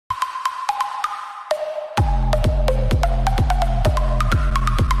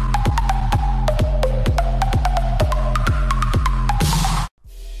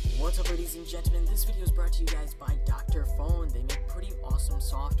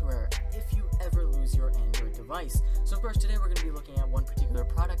your Android device. So of course today we're going to be looking at one particular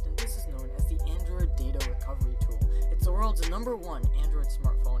product, and this is known as the Android Data Recovery Tool. It's the world's #1 Android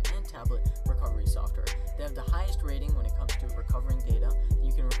smartphone and tablet recovery software. They have the highest rating when it comes to recovering data.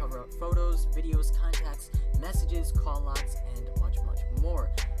 You can recover photos, videos, contacts, messages, call logs, and much more.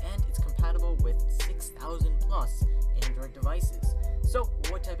 And it's compatible with 6,000 plus Android devices. So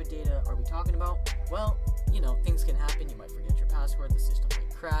what type of data are we talking about? Well, things can happen. You might forget your password, the system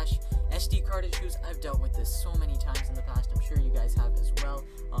might crash. SD card issues, I've dealt with this so many times in the past, I'm sure you guys have as well.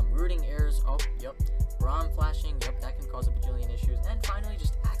 Rooting errors, ROM flashing, that can cause a bajillion issues. And finally,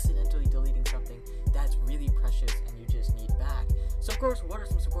 just accidentally deleting something that's really precious and you just need back. So of course, what are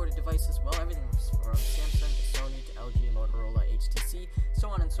some supported devices? Well, everything from Samsung to Sony to LG, Motorola, HTC, so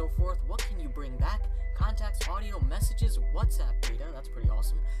on and so forth. What can you bring back? Contacts, audio, messages, WhatsApp data, that's pretty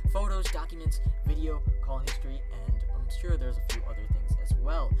awesome. Photos, documents, video, call history, and I'm sure there's a few other things as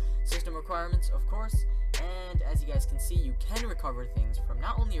well. System requirements, of course, and as you guys can see, you can recover things from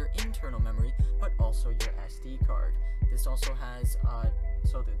not only your internal memory, but also your SD card. This also has,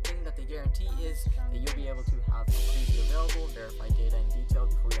 so the thing that they guarantee is that you'll be able to have completely available, verified data in detail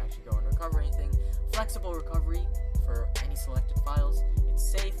before you actually go and recover anything. Flexible recovery for any selected files. It's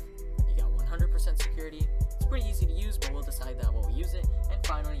safe. You got 100% security. It's pretty easy to use, but we'll decide that when we use it. And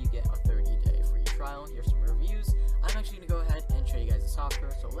finally, you get a 30-day free trial. Here's some reviews. I'm actually going to go ahead and show you guys the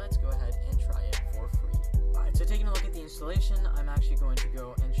software, so let's go ahead and try it for free. Alright, so taking a look at the installation, I'm actually going to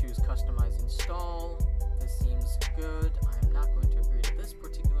go and choose Customize Install. This seems good. I'm not going to agree to this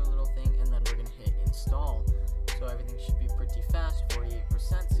particular little thing, and then we're going to hit Install. So everything should be pretty fast, 48%,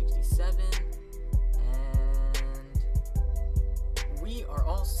 67, and we are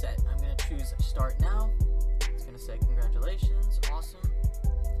all set. I'm going to choose Start Now. It's going to say congratulations, awesome,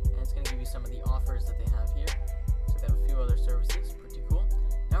 and it's going to give you some of the offers that they have here. So they have a few other services, pretty cool.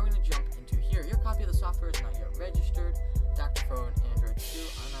 Now we're going to jump into here. Your copy of the software is not yet registered. Dr. Phone Android 2.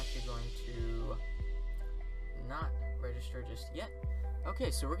 I'm actually going to not register just yet.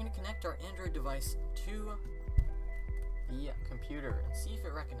 Okay, so we're going to connect our Android device to the computer and see if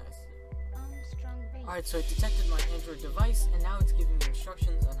it recognizes it. Alright, so it detected my Android device, and now it's giving me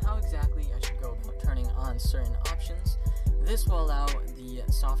instructions on how exactly I should go about turning on certain options. This will allow the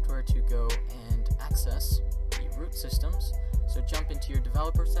software to go and access the root systems. So jump into your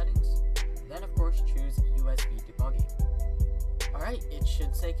developer settings, then of course choose USB debugging. Alright, it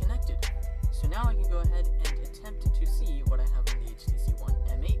should say connected. So now I can go ahead and attempt to see what I have on the HTC One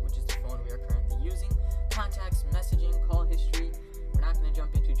M8, which is the phone we are currently using. Contacts, messaging, call history. We're not going to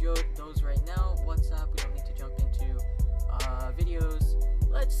jump into those right now. WhatsApp, we don't need to jump into videos.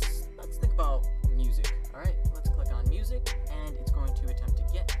 Let's think about music. Alright, let's click on music, and it's going to attempt to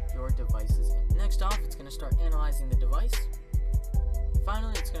get your devices in. Next off, it's going to start analyzing the device.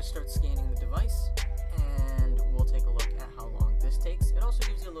 Finally, it's going to start scanning the device, and we'll take a look at how long this takes. It also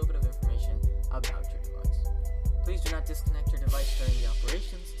gives you a little bit of information about your device. Please do not disconnect your device during the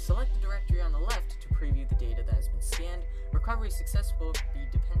operations. Select the directory on the left to preview the data that has been scanned. Recovery success will be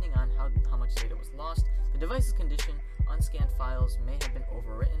depending on how much data was lost. The device's condition, unscanned files may have been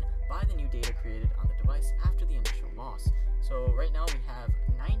overwritten by the new data created on the device after the initial loss. So right now we have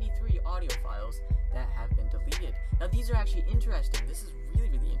 93 audio files that have been deleted. Now these are actually interesting. This is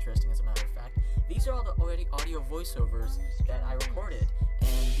really interesting, as a matter of fact. These are all the audio voiceovers that I recorded, and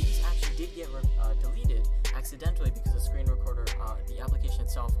these actually did get deleted accidentally because the screen recorder, the application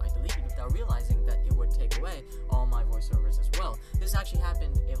itself, I deleted without realizing that it would take away all my voiceovers as well. This actually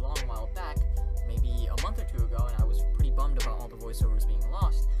happened a long while back, maybe a month or two ago, and I was pretty bummed about all the voiceovers being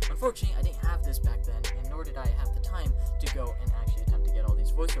lost. Unfortunately, I didn't have this back then, and nor did I have the time to go and actually attempt to get all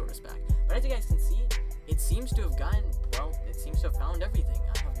these voiceovers back. But as you guys can see, it seems to have gotten, well, it seems to have found everything.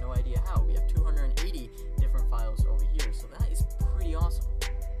 I have no idea how. We have 280 different files over here, so that is pretty awesome.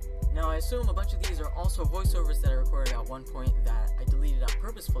 Now, I assume a bunch of these are also voiceovers that I recorded at one point that I deleted out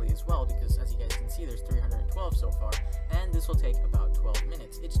purposefully as well, because as you guys can see, there's 312 so far, and this will take about 12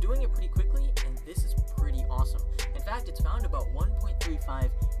 minutes. It's doing it pretty quickly, and this is pretty awesome. In fact, it's found about 1.35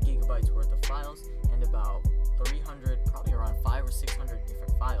 gigabytes worth of files, and about 300, probably around 500 or 600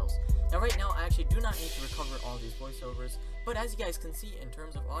 different files. Now right now, I actually do not need to recover all these voiceovers, but as you guys can see, in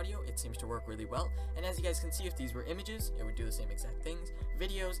terms of audio, it seems to work really well. And as you guys can see, if these were images, it would do the same exact things.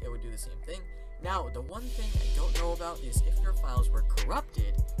 Videos, it would do the same thing. Now, the one thing I don't know about is if your files were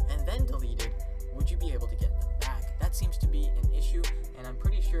corrupted and then deleted, would you be able to get them back? That seems to be an issue, and I'm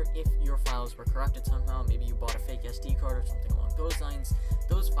pretty sure if your files were corrupted somehow, maybe you bought a fake SD card or something along those lines,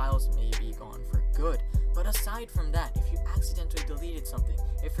 those files may be gone for good. But aside from that, if you accidentally deleted something,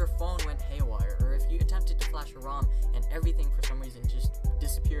 if your phone went haywire, or if you attempted to flash a ROM and everything for some reason just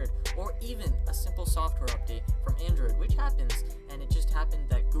disappeared, or even a simple software update from Android, which happens, and it just happened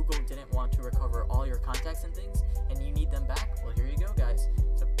that Google didn't want to recover all your contacts and things, and you need them back. Well, here you go, guys.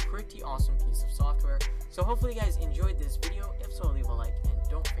 It's a pretty awesome piece of software. So hopefully you guys enjoyed this video. If so, leave a like and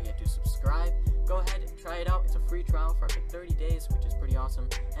don't forget to subscribe. Go ahead, try it out. It's a free trial for up to 30 days, which is pretty awesome.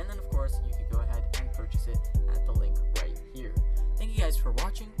 And then of course, you could go ahead and purchase it at the link right here. Thank you guys for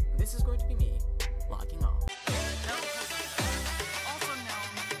watching. This is going to be me logging off.